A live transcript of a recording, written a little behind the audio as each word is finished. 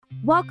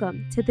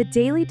Welcome to the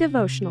Daily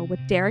Devotional with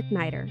Derek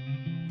Neider.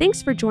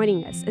 Thanks for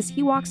joining us as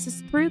he walks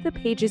us through the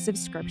pages of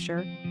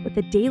Scripture with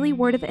a daily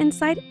word of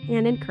insight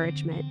and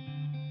encouragement.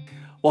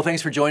 Well,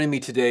 thanks for joining me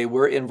today.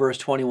 We're in verse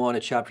 21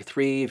 of chapter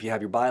 3. If you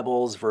have your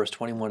Bibles, verse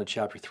 21 of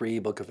chapter 3,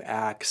 book of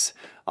Acts.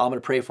 I'm going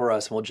to pray for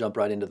us and we'll jump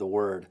right into the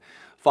word.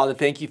 Father,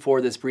 thank you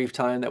for this brief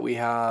time that we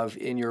have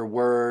in your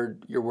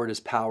word. Your word is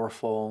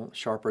powerful,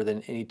 sharper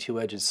than any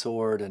two-edged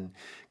sword. And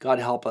God,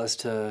 help us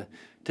to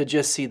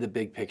just see the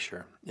big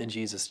picture. In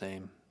Jesus'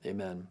 name,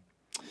 amen.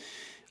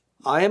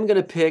 I am going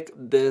to pick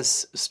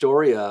this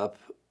story up.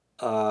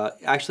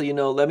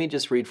 Let me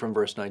just read from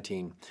verse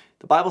 19.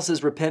 The Bible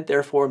says, "Repent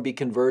therefore and be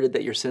converted,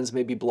 that your sins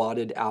may be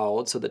blotted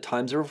out, so that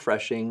times of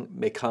refreshing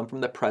may come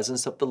from the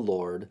presence of the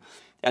Lord,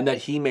 and that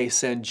he may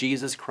send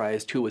Jesus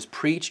Christ, who was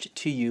preached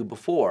to you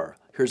before."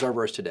 Here's our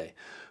verse today.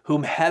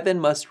 "Whom heaven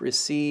must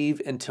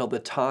receive until the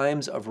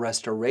times of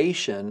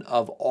restoration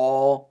of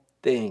all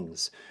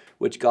things,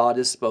 which God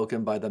has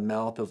spoken by the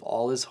mouth of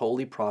all his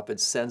holy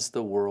prophets since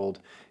the world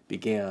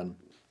began."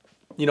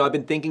 You know, I have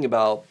been thinking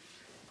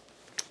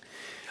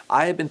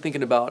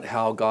about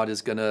how God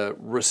is going to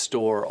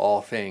restore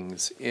all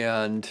things.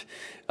 And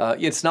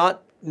it's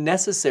not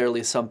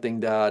necessarily something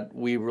that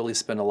we really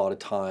spend a lot of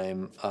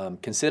time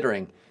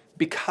considering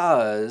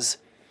because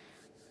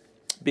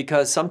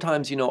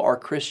sometimes, our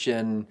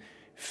Christian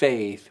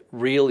faith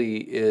really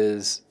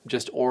is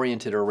just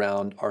oriented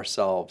around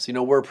ourselves.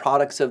 We're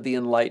products of the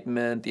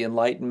Enlightenment. The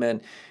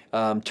Enlightenment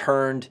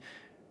turned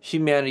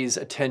humanity's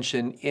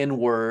attention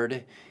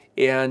inward.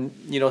 And,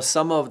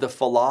 some of the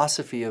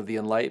philosophy of the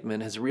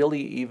Enlightenment has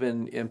really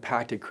even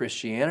impacted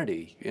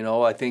Christianity.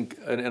 I think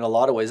in a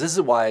lot of ways, this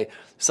is why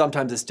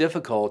sometimes it's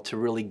difficult to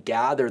really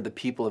gather the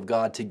people of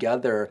God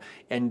together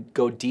and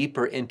go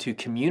deeper into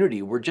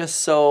community. We're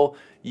just so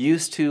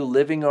used to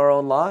living our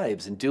own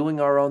lives and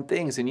doing our own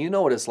things. And you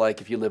know what it's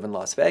like if you live in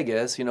Las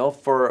Vegas, in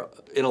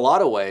a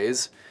lot of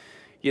ways,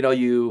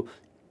 you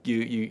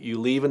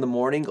leave in the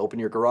morning, open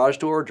your garage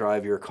door,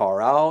 drive your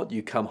car out.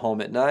 You come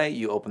home at night,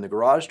 you open the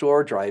garage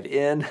door, drive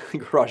in, the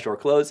garage door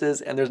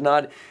closes, and there's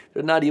not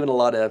even a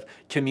lot of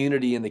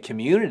community in the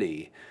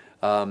community.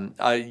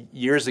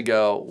 Years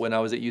ago, when I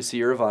was at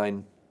UC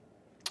Irvine,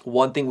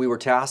 one thing we were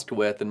tasked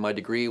with in my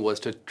degree was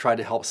to try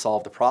to help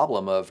solve the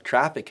problem of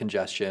traffic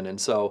congestion.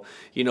 And so,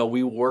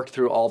 we worked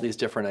through all these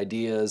different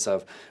ideas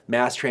of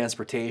mass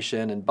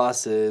transportation and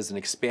buses and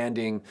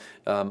expanding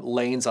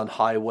lanes on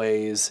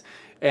highways.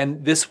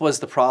 And this was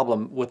the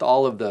problem with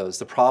all of those.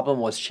 The problem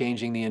was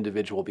changing the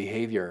individual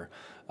behavior.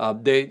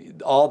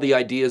 All the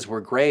ideas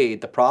were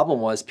great. The problem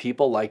was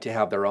people like to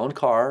have their own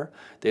car.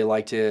 They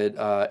like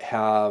to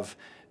have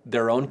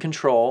their own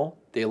control.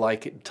 They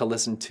like to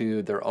listen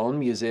to their own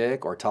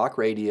music or talk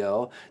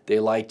radio.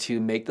 They like to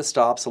make the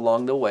stops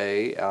along the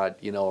way at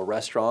a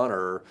restaurant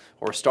or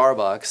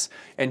Starbucks.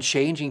 And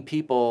changing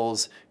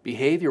people's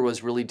behavior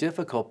was really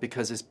difficult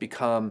because it's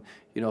become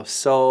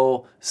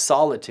so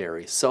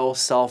solitary, so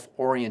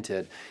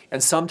self-oriented.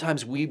 And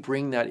sometimes we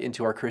bring that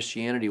into our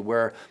Christianity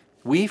where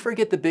we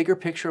forget the bigger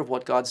picture of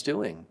what God's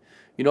doing.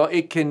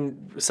 It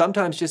can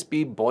sometimes just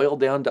be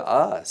boiled down to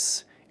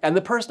us. And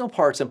the personal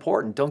part's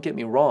important, don't get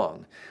me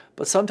wrong.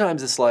 But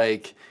sometimes it's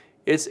like,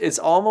 it's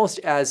almost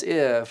as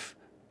if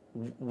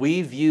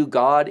we view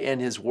God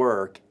and his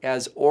work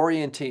as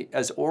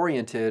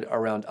oriented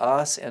around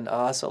us and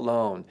us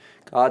alone.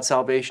 God's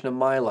salvation of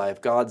my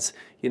life, God's,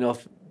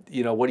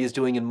 what he's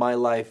doing in my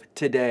life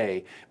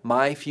today,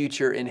 my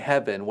future in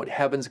heaven, what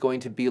heaven's going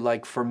to be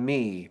like for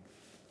me.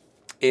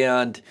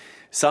 And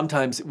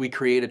sometimes we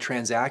create a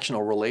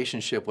transactional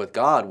relationship with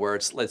God where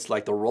it's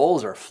like the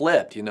roles are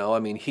flipped,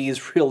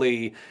 he's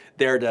really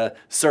there to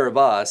serve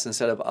us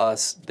instead of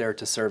us there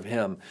to serve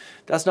him.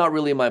 That's not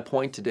really my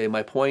point today.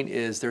 My point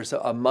is there's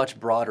a much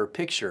broader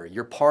picture.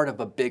 You're part of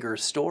a bigger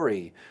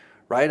story,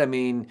 right?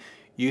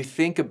 You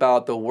think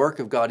about the work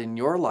of God in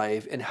your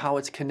life and how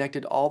it's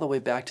connected all the way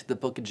back to the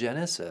book of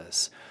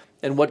Genesis.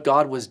 And what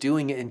God was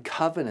doing in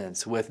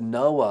covenants with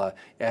Noah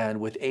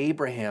and with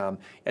Abraham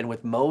and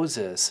with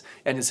Moses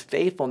and his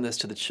faithfulness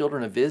to the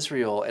children of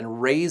Israel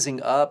and raising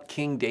up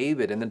King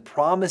David and then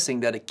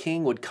promising that a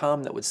king would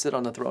come that would sit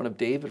on the throne of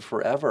David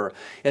forever.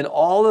 And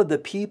all of the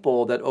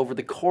people that over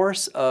the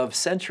course of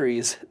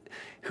centuries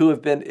who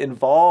have been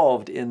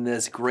involved in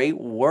this great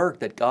work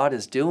that God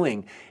is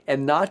doing,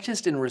 and not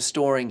just in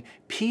restoring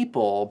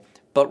people,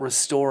 but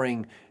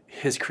restoring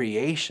his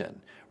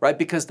creation. Right?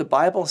 Because the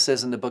Bible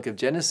says in the book of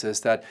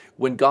Genesis that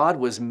when God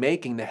was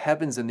making the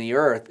heavens and the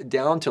earth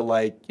down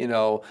to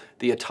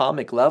the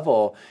atomic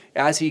level,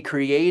 as he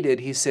created,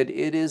 he said,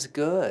 it is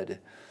good.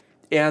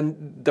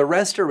 And the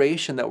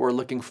restoration that we're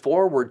looking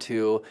forward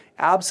to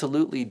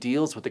absolutely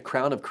deals with the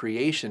crown of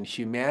creation,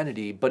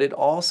 humanity, but it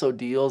also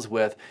deals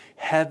with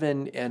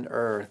heaven and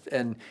earth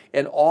and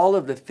all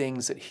of the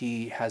things that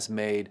he has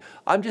made.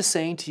 I'm just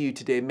saying to you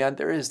today, man,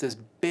 there is this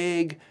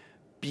big,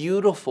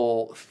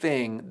 beautiful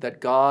thing that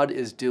God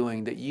is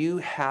doing that you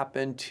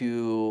happen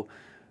to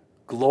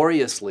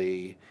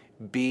gloriously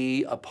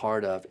be a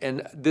part of.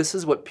 And this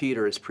is what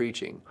Peter is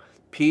preaching.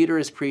 Peter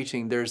is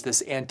preaching, there's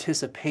this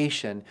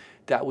anticipation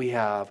that we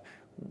have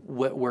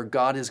where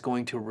God is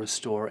going to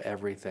restore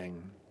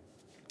everything.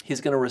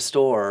 He's going to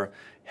restore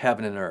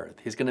heaven and earth.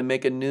 He's going to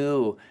make a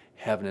new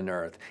heaven and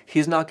earth.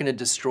 He's not going to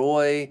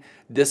destroy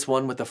this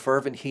one with a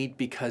fervent heat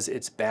because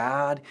it's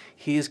bad.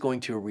 He is going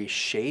to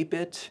reshape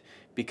it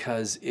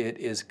because it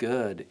is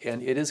good,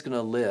 and it is going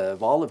to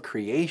live. All of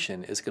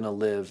creation is going to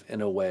live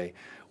in a way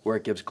where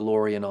it gives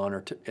glory and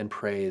honor and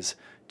praise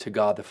to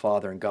God the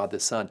Father and God the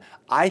Son.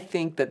 I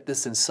think that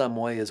this in some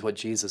way is what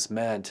Jesus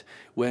meant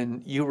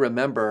when you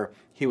remember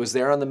he was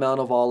there on the Mount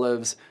of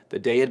Olives, the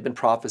day had been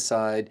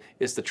prophesied,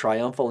 it's the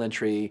triumphal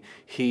entry,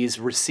 he's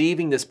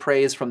receiving this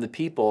praise from the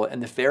people,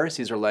 and the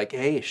Pharisees are like,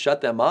 hey,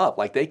 shut them up,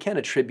 like they can't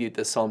attribute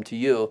this psalm to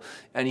you.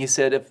 And he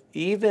said,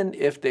 even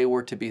if they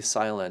were to be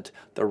silent,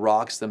 the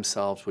rocks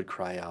themselves would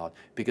cry out,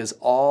 because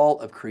all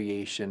of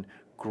creation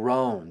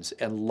groans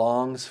and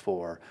longs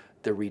for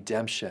the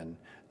redemption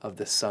of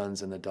the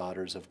sons and the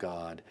daughters of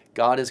God.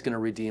 God is going to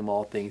redeem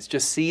all things.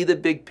 Just see the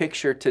big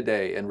picture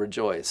today and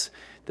rejoice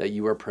that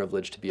you are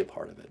privileged to be a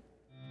part of it.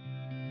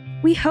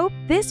 We hope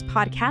this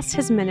podcast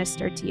has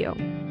ministered to you.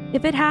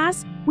 If it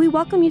has, we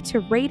welcome you to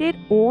rate it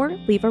or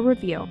leave a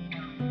review.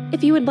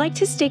 If you would like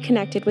to stay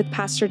connected with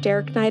Pastor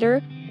Derek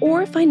Neider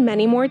or find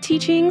many more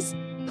teachings,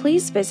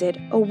 please visit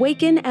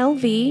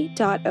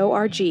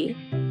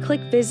awakenlv.org.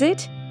 Click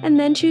Visit and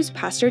then choose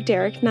Pastor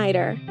Derek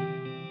Neider.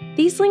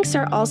 These links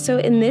are also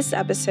in this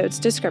episode's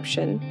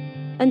description.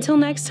 Until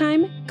next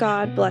time,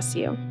 God bless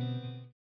you.